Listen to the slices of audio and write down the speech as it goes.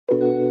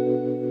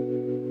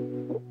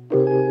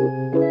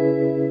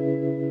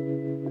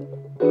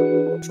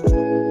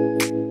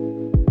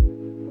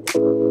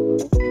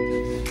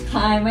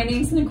my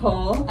name's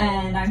Nicole,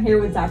 and I'm here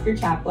with Dr.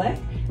 Chaplik,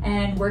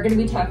 and we're going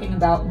to be talking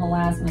about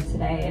melasma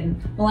today.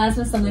 And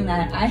melasma is something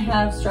that I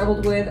have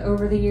struggled with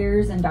over the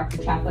years, and Dr.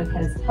 Chaplik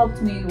has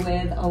helped me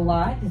with a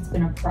lot. It's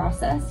been a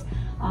process,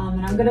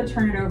 and I'm going to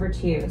turn it over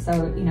to you.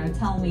 So,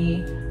 tell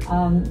me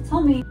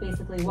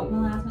basically what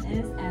melasma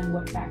is and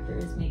what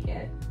factors make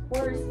it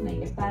worse, make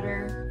it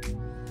better.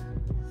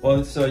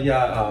 Well, so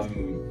yeah,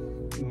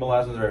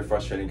 melasma is a very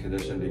frustrating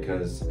condition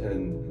because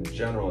in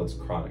general it's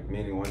chronic,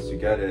 meaning once you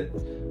get it,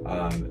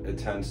 it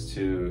tends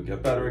to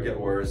get better, get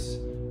worse,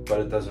 but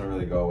it doesn't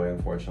really go away,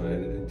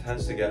 unfortunately. It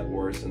tends to get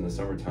worse in the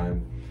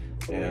summertime,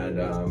 and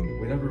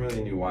we never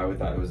really knew why. We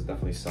thought it was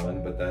definitely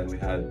sun, but then we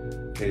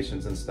had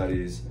patients and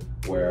studies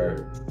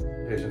where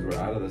patients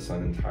were out of the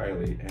sun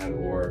entirely and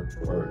or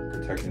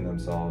protecting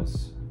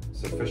themselves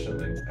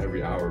sufficiently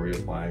every hour,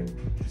 reapplying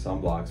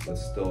sunblocks, but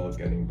still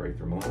getting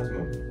breakthrough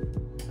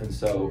melasma. And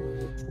so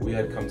we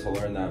had come to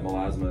learn that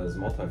melasma is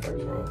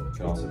multifactorial. It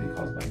can also be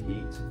caused by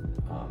heat.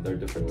 There are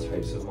different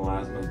types of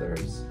melasma.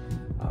 There's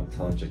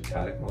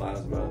telangiectatic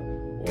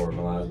melasma, or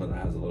melasma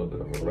that has a little bit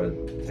of a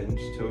red tinge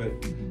to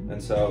it.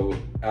 And so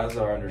as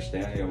our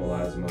understanding of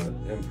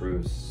melasma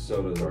improves,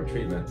 so does our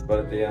treatment. But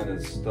at the end,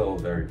 it's still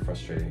very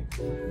frustrating.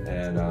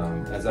 And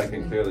as I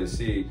can clearly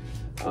see,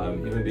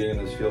 even being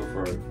in this field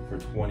for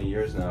 20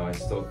 years now, I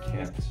still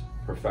can't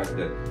perfect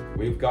it.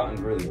 We've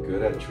gotten really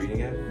good at treating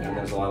it, and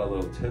there's a lot of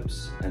little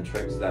tips and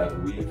tricks that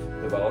we've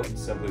developed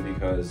simply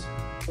because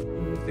we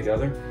live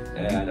together,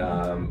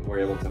 and we're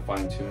able to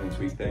fine-tune and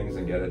tweak things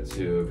and get it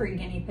to free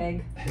guinea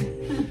pig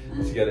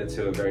to get it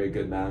to a very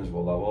good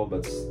manageable level.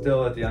 But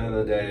still, at the end of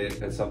the day,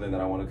 it's something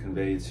that I want to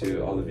convey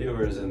to all the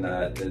viewers, in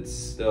that it's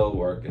still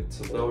work, it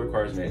still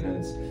requires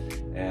maintenance,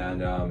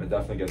 and it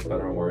definitely gets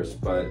better and worse.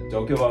 But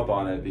don't give up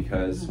on it,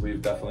 because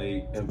we've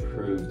definitely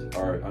improved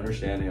our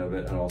understanding of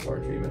it and also our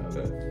treatment of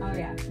it. Oh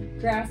yeah,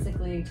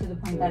 drastically, to the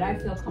point that I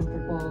feel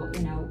comfortable,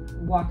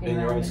 walking in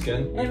around your own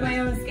skin, in my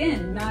own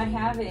skin, not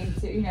having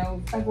to,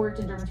 I've worked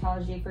in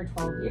dermatology for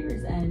 12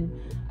 years, and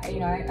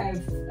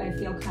I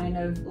feel kind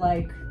of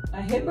like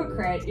a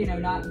hypocrite,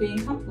 not being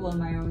comfortable in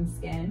my own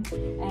skin.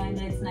 And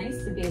it's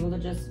nice to be able to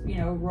just,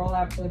 roll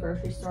out to the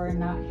grocery store and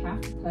not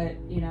have to put,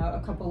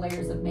 a couple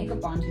layers of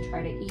makeup on to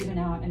try to even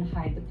out and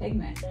hide the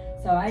pigment.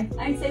 So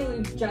I'd say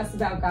we've just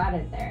about got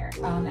it there.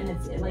 And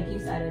it's, like you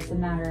said, it's a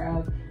matter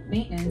of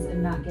maintenance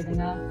and not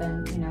giving up,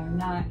 and,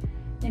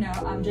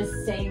 I'm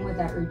just staying with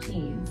that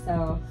routine.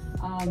 So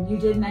you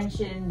did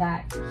mention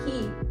that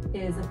heat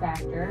is a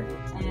factor,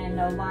 and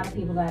a lot of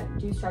people that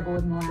do struggle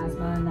with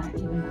melasma, and that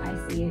even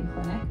I see in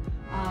clinic,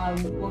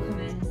 will come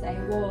in and say,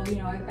 well,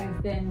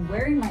 I've been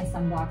wearing my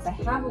sunblocks, I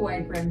have a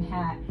wide brim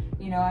hat,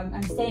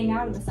 I'm staying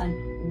out of the sun.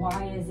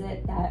 Why is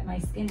it that my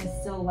skin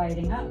is still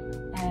lighting up?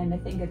 And I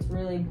think it's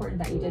really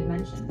important that you did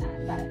mention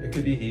that. It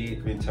could be heat, it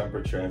could be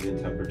temperature, ambient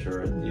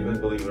temperature, and even,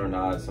 believe it or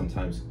not,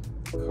 sometimes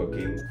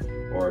cooking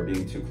or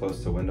being too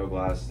close to window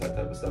glass, that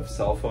type of stuff.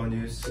 Cell phone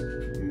use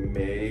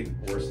may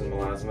worsen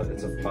melasma.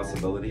 It's a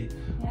possibility.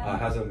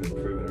 Hasn't been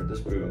proven or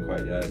disproven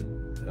quite yet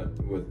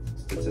with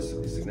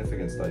statistically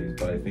significant studies,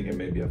 but I think it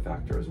may be a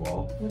factor as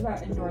well. What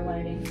about indoor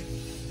lighting?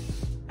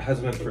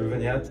 Hasn't been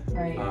proven yet,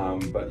 right.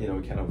 But we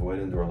can't avoid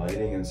indoor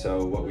lighting, and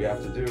so what we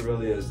have to do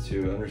really is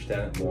to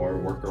understand it more,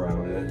 work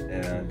around it,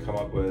 and come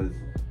up with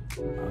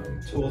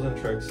tools and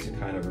tricks to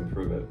kind of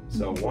improve it.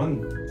 So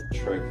one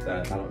trick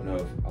that I don't know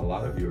if a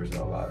lot of viewers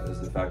know about is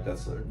the fact that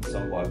certain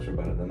sunblocks are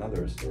better than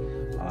others.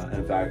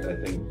 In fact, I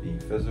think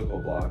the physical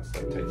blocks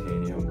like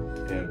titanium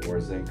and or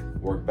zinc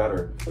work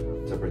better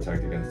to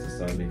protect against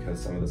the sun, because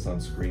some of the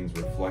sunscreens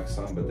reflect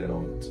sun, but they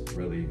don't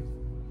really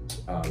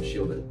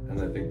shield it, and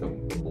I think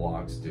the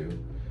blocks do.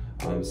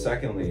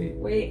 Secondly,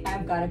 wait,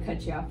 I've got to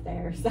cut you off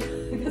there,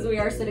 because we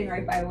are sitting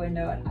right by a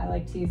window, and I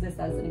like to use this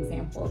as an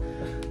example.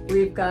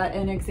 We've got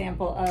an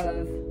example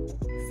of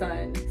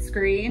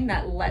sunscreen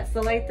that lets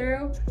the light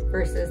through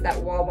versus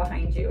that wall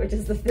behind you, which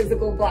is the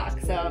physical block.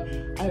 So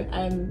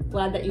I'm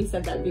glad that you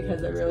said that,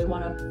 because I really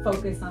want to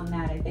focus on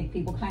that. I think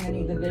people kind of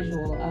need the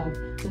visual of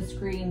the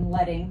screen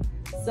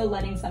still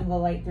letting some of the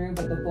light through,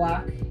 but the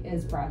block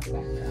is broad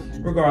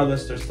spectrum.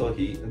 Regardless, there's still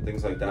heat and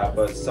things like that,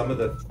 but some of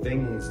the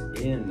things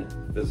in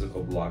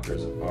physical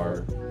blockers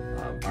are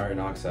iron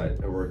oxide.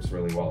 It works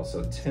really well.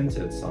 So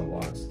tinted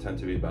sunblocks tend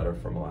to be better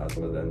for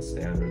melasma than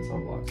standard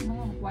sunblocks.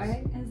 Oh,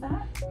 why is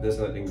that? There's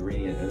an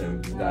ingredient in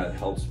them that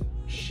helps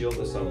shield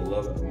the sun a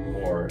little bit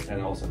more, and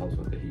it also helps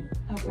with the heat.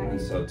 Okay.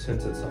 And so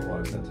tinted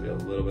sunblocks tend to be a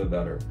little bit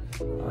better.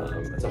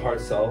 It's a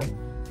hard sell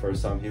for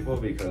some people,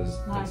 because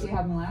not if you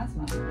have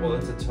melasma. Well,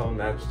 it's a tone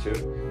match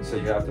too, so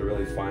you have to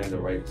really find the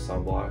right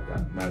sunblock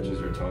that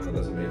matches your tone, that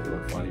doesn't make you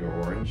look funny or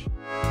orange.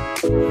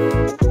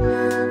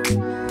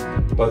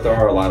 But there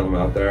are a lot of them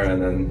out there,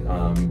 and then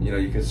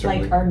you can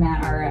certainly, like our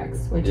Matte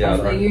RX, which has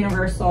the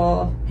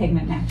universal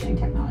pigment matching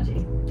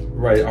technology.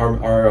 Right, our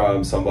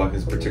sunblock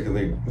is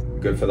particularly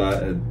good for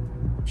that. It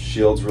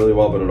shields really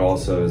well, but it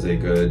also is a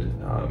good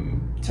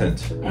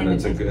tint, and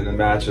it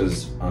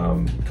matches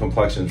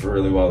complexions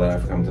really well, that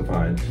I've come to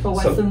find. But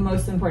what's the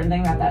most important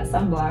thing about that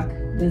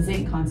sunblock? the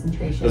zinc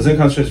concentration? The zinc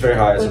concentration is very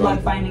high. Good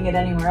luck finding it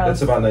anywhere else.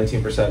 It's about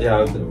 19%,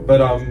 yeah.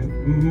 But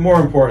more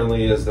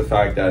importantly is the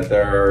fact that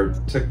there are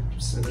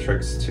tips and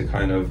tricks to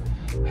kind of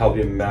help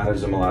you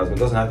manage the melasma. It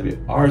doesn't have to be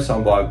our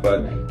sunblock,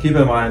 but keep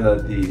in mind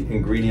that the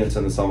ingredients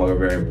in the sunblock are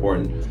very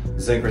important.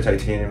 Zinc or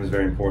titanium is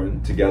very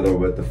important, together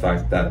with the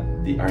fact that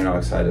the iron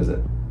oxide is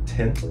a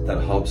tint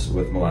that helps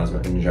with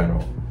melasma in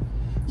general.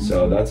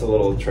 So that's a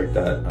little trick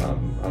that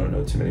I don't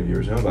know too many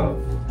viewers know about.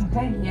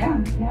 Okay, yeah.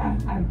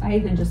 I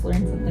even just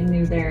learned something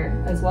new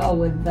there as well,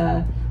 with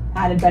the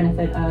added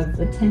benefit of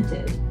the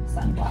tinted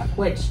sunblock,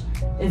 which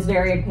is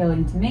very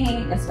appealing to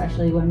me,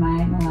 especially when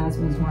my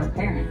melasma is more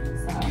apparent.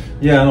 So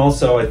yeah, and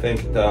also I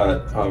think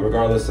that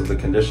regardless of the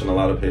condition, a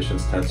lot of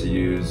patients tend to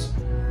use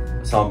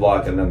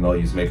sunblock and then they'll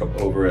use makeup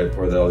over it,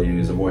 or they'll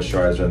use a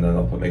moisturizer and then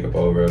they'll put makeup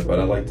over it. But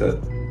I like to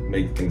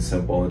make things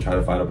simple and try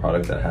to find a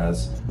product that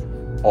has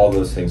all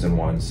those things in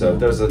one. So if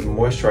there's a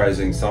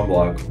moisturizing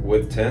sunblock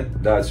with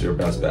tint, that's your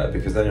best bet,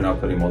 because then you're not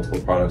putting multiple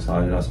products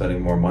on, you're not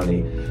spending more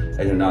money,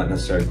 and you're not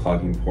necessarily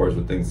clogging pores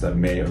with things that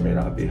may or may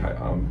not be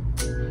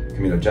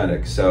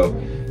comedogenic. So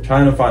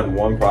trying to find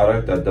one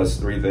product that does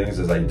three things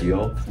is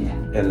ideal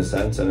in a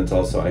sense, and it's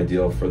also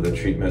ideal for the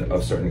treatment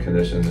of certain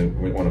conditions,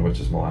 one of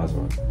which is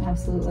melasma.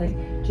 Absolutely.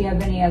 Do you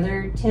have any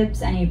other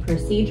tips, any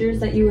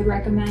procedures that you would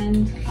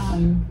recommend?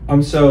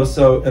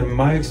 So in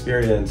my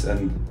experience,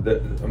 and the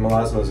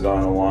melasma has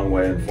gone a long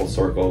way in full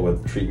circle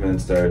with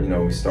treatments there. You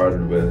know, we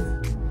started with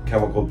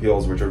chemical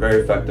peels, which are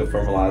very effective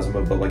for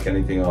melasma, but like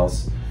anything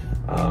else,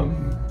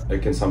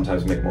 it can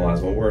sometimes make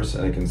melasma worse,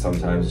 and it can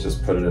sometimes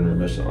just put it in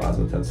remission.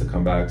 Melasma tends to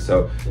come back.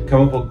 So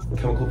chemical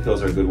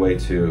peels are a good way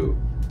to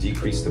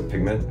decrease the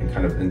pigment and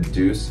kind of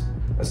induce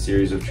a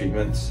series of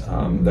treatments.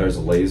 There's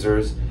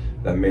lasers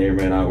that may or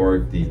may not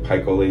work. The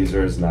pico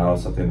laser is now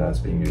something that's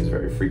being used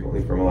very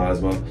frequently for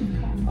melasma.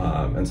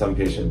 And some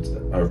patients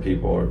or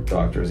people or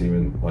doctors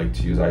even like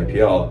to use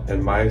IPL.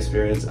 In my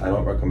experience, I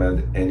don't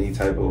recommend any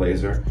type of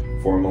laser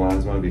for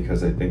melasma,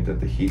 because I think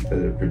that the heat that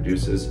it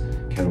produces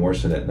can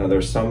worsen it. Now,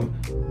 there's some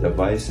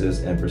devices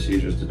and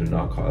procedures that do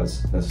not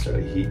cause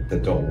necessarily heat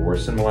that don't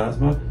worsen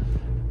melasma,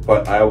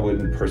 but I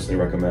wouldn't personally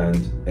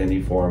recommend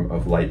any form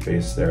of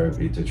light-based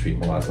therapy to treat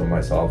melasma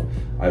myself.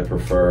 I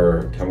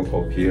prefer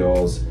chemical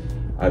peels,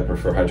 I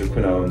prefer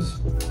hydroquinones,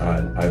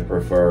 and I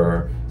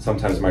prefer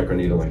sometimes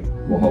microneedling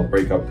will help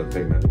break up the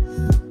pigment.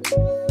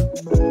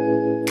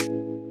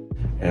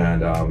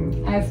 And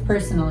I've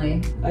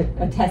personally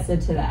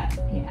attested to that,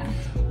 yeah.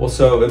 Well,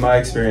 so in my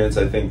experience,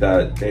 I think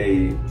that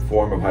a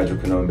form of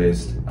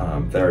hydroquinone-based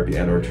therapy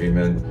and or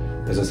treatment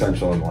is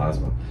essential in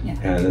melasma.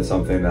 And it's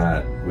something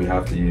that we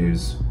have to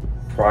use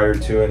prior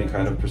to any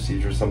kind of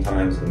procedure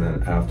sometimes, and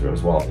then after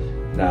as well.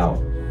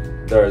 Now,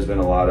 there has been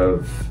a lot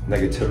of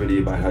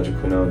negativity by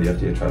hydroquinone. The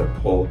FDA tried to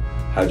pull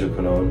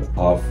hydroquinone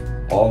off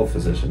all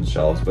physicians'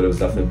 shelves, but it was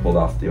definitely pulled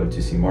off the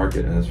OTC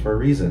market, and it's for a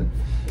reason.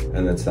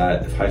 And it's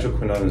that if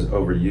hydroquinone is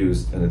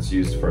overused and it's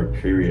used for a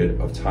period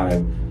of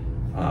time,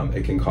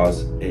 it can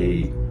cause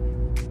a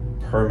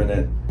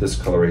permanent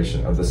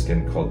discoloration of the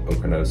skin called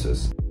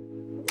ochronosis.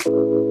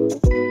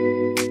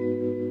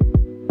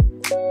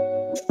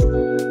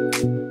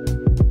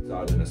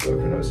 Exogenous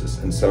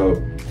ochronosis. And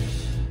so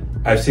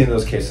I've seen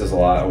those cases a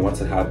lot, and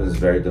once it happens, it's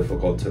very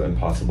difficult to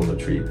impossible to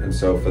treat. And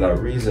so for that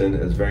reason,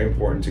 it's very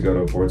important to go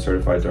to a board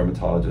certified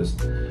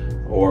dermatologist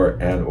or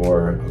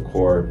a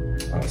core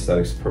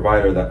aesthetics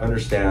provider that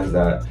understands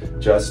that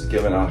just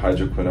giving out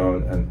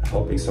hydroquinone and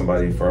helping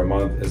somebody for a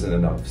month isn't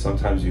enough.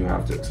 Sometimes you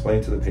have to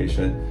explain to the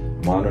patient,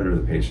 monitor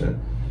the patient,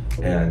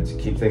 and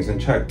keep things in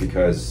check,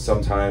 because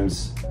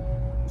sometimes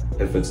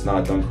if it's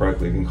not done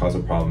correctly, it can cause a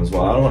problem as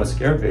well. I don't want to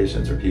scare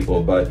patients or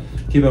people, but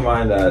keep in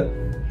mind that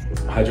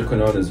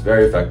hydroquinone is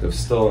very effective,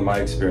 still in my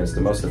experience,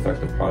 the most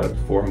effective product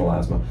for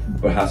melasma,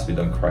 but it has to be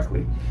done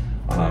correctly.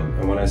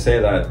 And when I say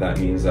that, that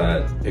means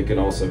that it can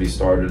also be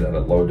started at a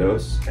low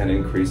dose and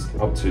increased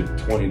up to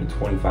 20 to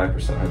 25%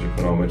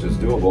 hydroquinone, which is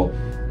doable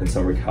in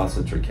some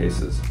recalcitrant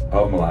cases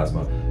of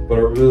melasma. But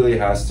it really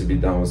has to be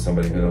done with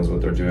somebody who knows what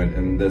they're doing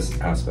in this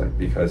aspect,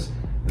 because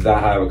that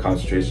high of a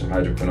concentration of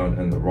hydroquinone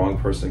in the wrong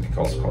person can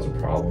also cause a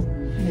problem.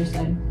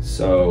 Understood.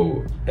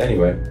 So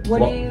anyway,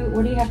 what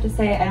do you have to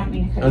say? I don't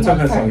mean to cut you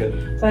off,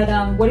 sorry,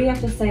 but what do you have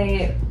to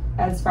say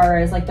as far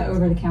as like the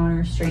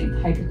over-the-counter strength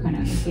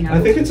hydroquinone? You know,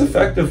 I think it's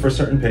effective for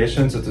certain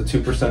patients. It's a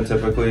 2%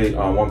 typically.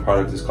 One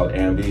product is called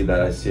Ambi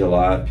that I see a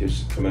lot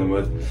patients come in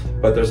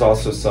with, but there's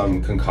also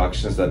some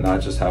concoctions that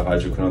not just have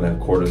hydroquinone, they have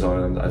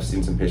cortisone, and I've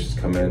seen some patients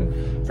come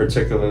in,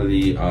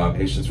 particularly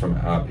patients from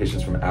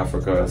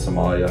Africa,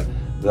 Somalia.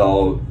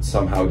 They'll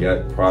somehow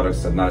get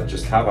products that not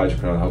just have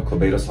hydroquinone, have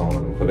clobetasol,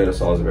 and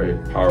clobetasol is a very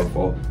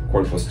powerful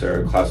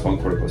corticosteroid, class 1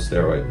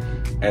 corticosteroid,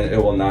 and it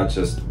will not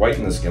just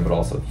whiten the skin but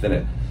also thin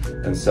it.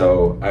 And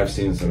so I've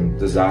seen some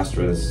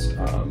disastrous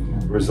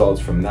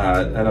results from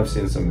that, and I've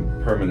seen some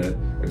permanent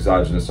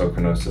exogenous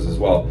ochronosis as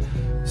well.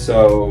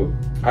 So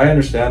I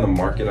understand the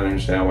market, I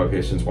understand why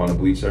patients want to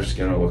bleach their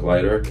skin or look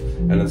lighter,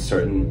 and in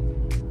certain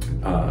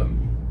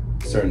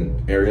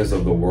areas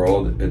of the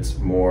world it's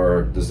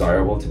more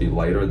desirable to be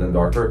lighter than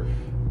darker.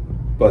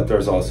 but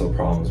there's also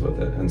problems with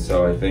it. And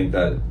so I think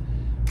that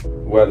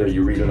whether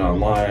you read it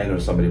online or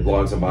somebody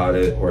blogs about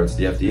it or it's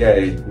the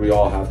FDA, we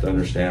all have to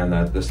understand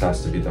that this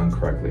has to be done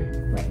correctly.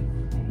 Right.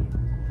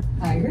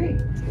 I agree.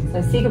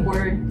 So seek a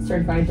board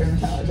certified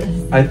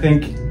dermatologist. I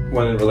think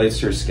when it relates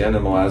to your skin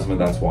and melasma,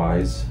 that's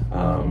wise.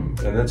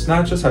 And it's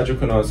not just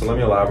hydroquinone, so let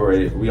me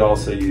elaborate. We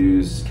also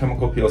use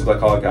chemical peels.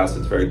 Glycolic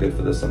acid is very good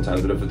for this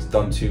sometimes, but if it's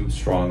done too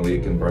strongly,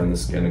 it can burn the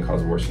skin and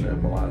cause worsening of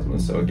melasma.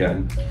 So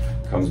again,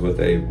 comes with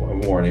a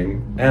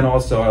warning. And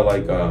also I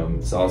like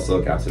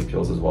salicylic acid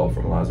peels as well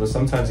for melasma,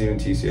 sometimes even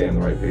TCA in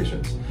the right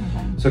patients.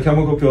 Okay. So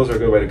chemical peels are a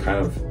good way to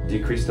kind of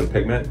decrease the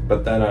pigment,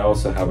 but then I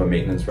also have a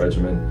maintenance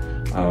regimen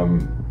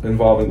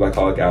involving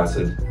glycolic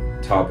acid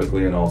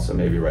topically and also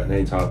maybe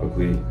retin-A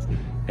topically,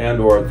 and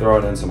or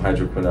throwing in some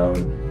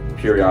hydroquinone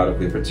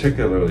periodically,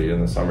 particularly in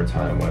the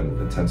summertime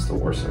when it tends to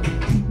worsen.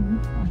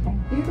 Okay,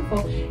 beautiful.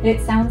 It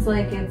sounds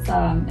like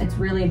it's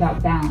really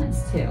about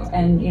balance too,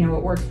 and you know,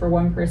 what works for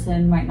one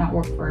person might not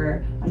work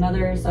for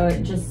another. So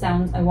it just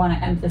sounds, I want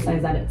to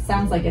emphasize that it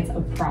sounds like it's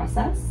a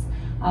process.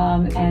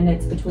 And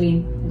it's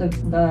between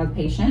the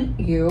patient,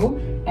 you,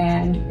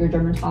 and your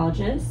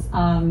dermatologist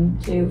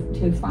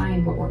to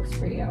find what works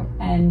for you.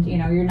 And you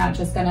know, you're not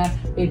just gonna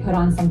be put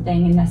on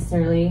something and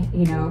necessarily,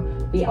 you know,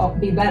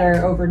 be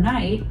better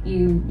overnight.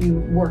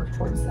 You work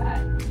towards that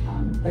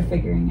by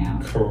figuring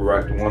out.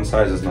 Correct. One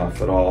size does not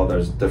fit all.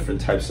 There's different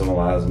types of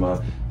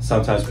melasma.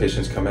 Sometimes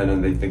patients come in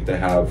and they think they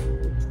have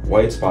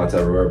white spots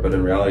everywhere, but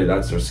in reality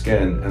that's their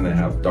skin and they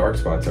have dark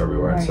spots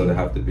everywhere. Right. And so they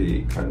have to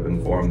be kind of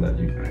informed that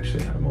you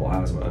actually have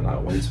melasma and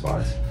not white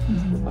spots.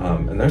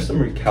 And there's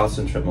some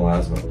recalcitrant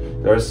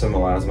melasma. There's some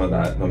melasma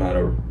that no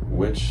matter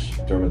which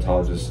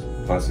dermatologist,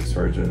 plastic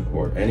surgeon,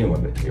 or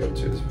anyone that you go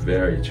to is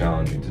very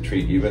challenging to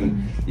treat.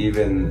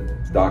 Even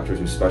doctors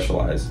who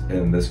specialize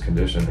in this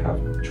condition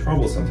have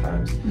trouble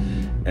sometimes.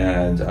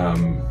 And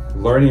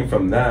learning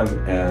from them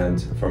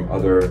and from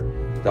other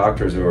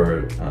doctors who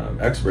are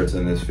experts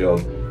in this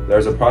field,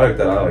 there's a product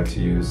that I like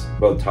to use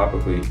both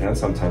topically and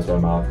sometimes by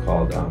mouth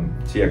called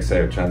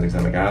TXA, or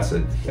tranexamic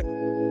acid.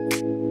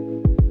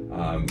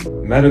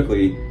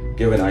 Medically,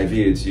 given IV,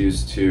 it's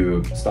used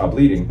to stop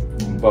bleeding,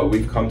 but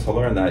we've come to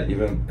learn that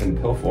even in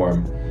pill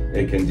form,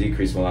 it can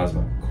decrease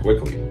melasma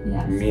quickly,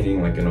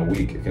 meaning like in a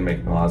week it can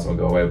make melasma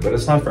go away, but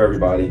it's not for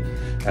everybody,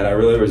 and I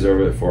really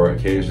reserve it for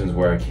occasions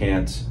where I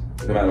can't,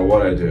 no matter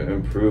what I do,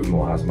 improve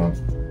melasma.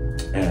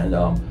 And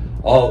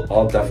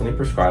I'll definitely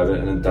prescribe it,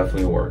 and it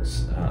definitely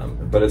works.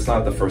 But it's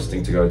not the first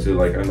thing to go to,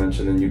 like I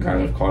mentioned, and you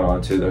kind of caught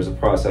on to. There's a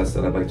process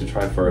that I'd like to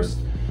try first,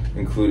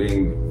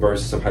 including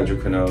bursts of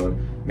hydroquinone,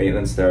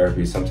 maintenance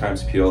therapy,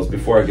 sometimes peels,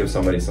 before I give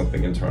somebody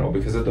something internal,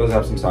 because it does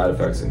have some side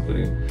effects,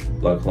 including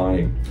blood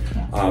clotting.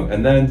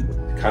 And then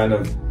kind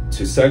of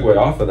to segue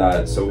off of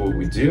that, so what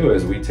we do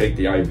is we take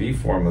the IV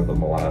form of the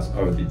melasma,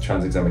 or the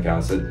tranexamic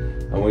acid,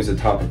 and we use it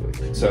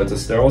topically. So it's a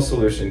sterile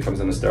solution,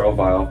 comes in a sterile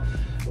vial,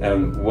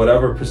 and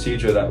whatever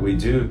procedure that we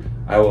do,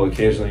 I will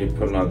occasionally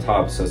put it on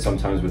top. So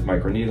sometimes with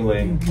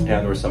microneedling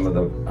and or some of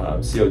the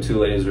CO2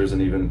 lasers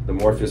and even the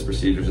Morpheus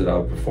procedures that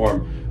I'll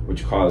perform,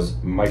 which cause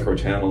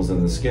microchannels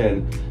in the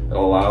skin, it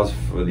allows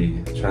for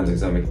the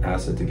tranexamic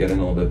acid to get in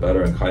a little bit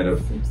better and kind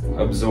of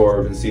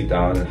absorb and seep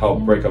down and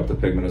help break up the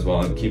pigment as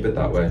well and keep it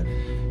that way.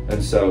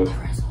 And so the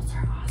results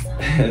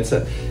are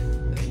awesome.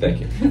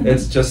 Thank you.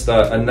 It's just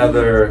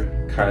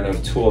another kind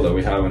of tool that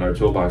we have in our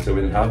toolbox that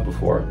we didn't have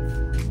before.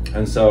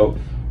 And so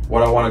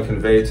what I want to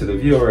convey to the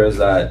viewer is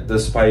that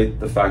despite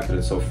the fact that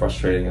it's so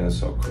frustrating and it's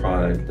so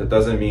chronic, that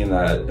doesn't mean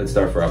that it's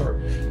there forever.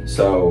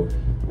 So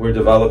we're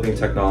developing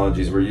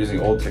technologies, we're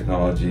using old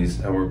technologies,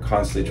 and we're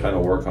constantly trying to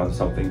work on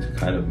something to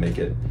kind of make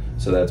it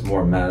so that it's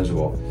more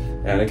manageable.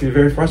 And it can be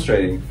very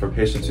frustrating for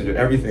patients who do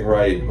everything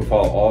right, who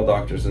follow all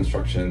doctor's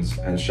instructions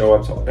and show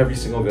up to every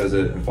single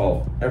visit and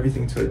follow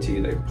everything to a T.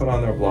 They put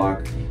on their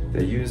block,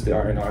 they use the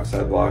iron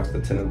oxide blocks, the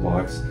tinnin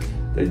blocks,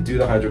 they do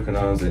the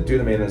hydroquinones, they do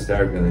the maintenance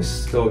therapy, and they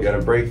still get a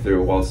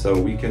breakthrough. Well, so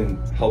we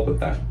can help with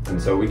that. And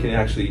so we can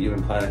actually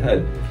even plan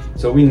ahead.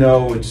 So we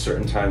know which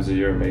certain times of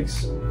year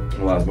makes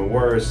melasma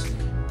worse.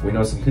 We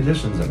know some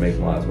conditions that make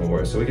melasma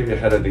worse. So we get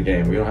ahead of the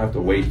game. We don't have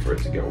to wait for it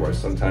to get worse.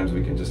 Sometimes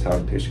we can just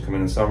have a patient come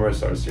in summer,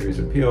 start a series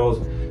of peels,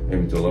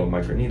 maybe do a little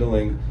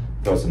microneedling,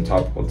 throw some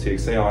topical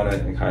TXA on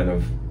it, and kind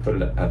of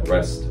put it at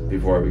rest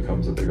before it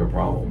becomes a bigger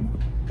problem.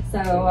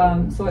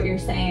 So, so what you're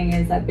saying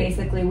is that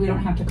basically we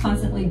don't have to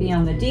constantly be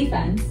on the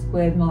defense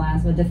with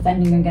melasma,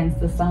 defending against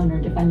the sun or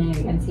defending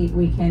against heat.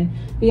 We can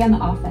be on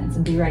the offense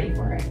and be ready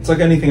for it. It's like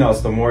anything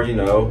else. The more you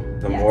know,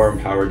 the more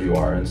empowered you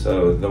are. And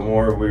so the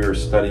more we're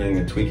studying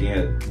and tweaking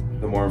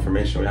it, the more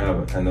information we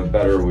have, and the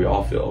better we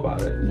all feel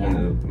about it.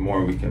 And the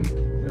more we can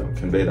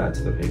convey that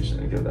to the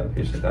patient and give that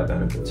patient that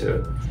benefit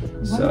too.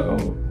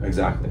 So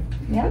exactly.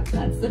 Yep,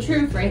 that's the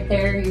truth right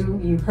there.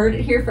 You heard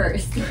it here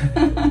first.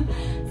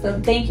 So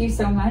thank you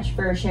so much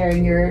for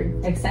sharing your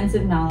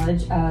extensive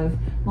knowledge of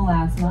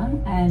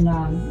melasma and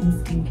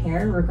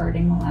skincare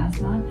regarding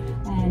melasma.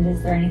 And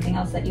is there anything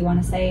else that you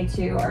want to say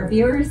to our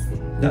viewers?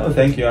 No,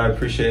 thank you. I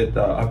appreciate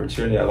the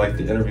opportunity. I like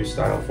the interview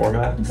style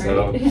format. Great.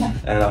 So,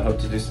 and I hope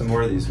to do some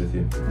more of these with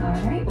you. All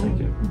right. Thank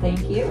you.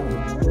 Thank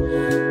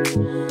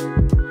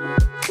you.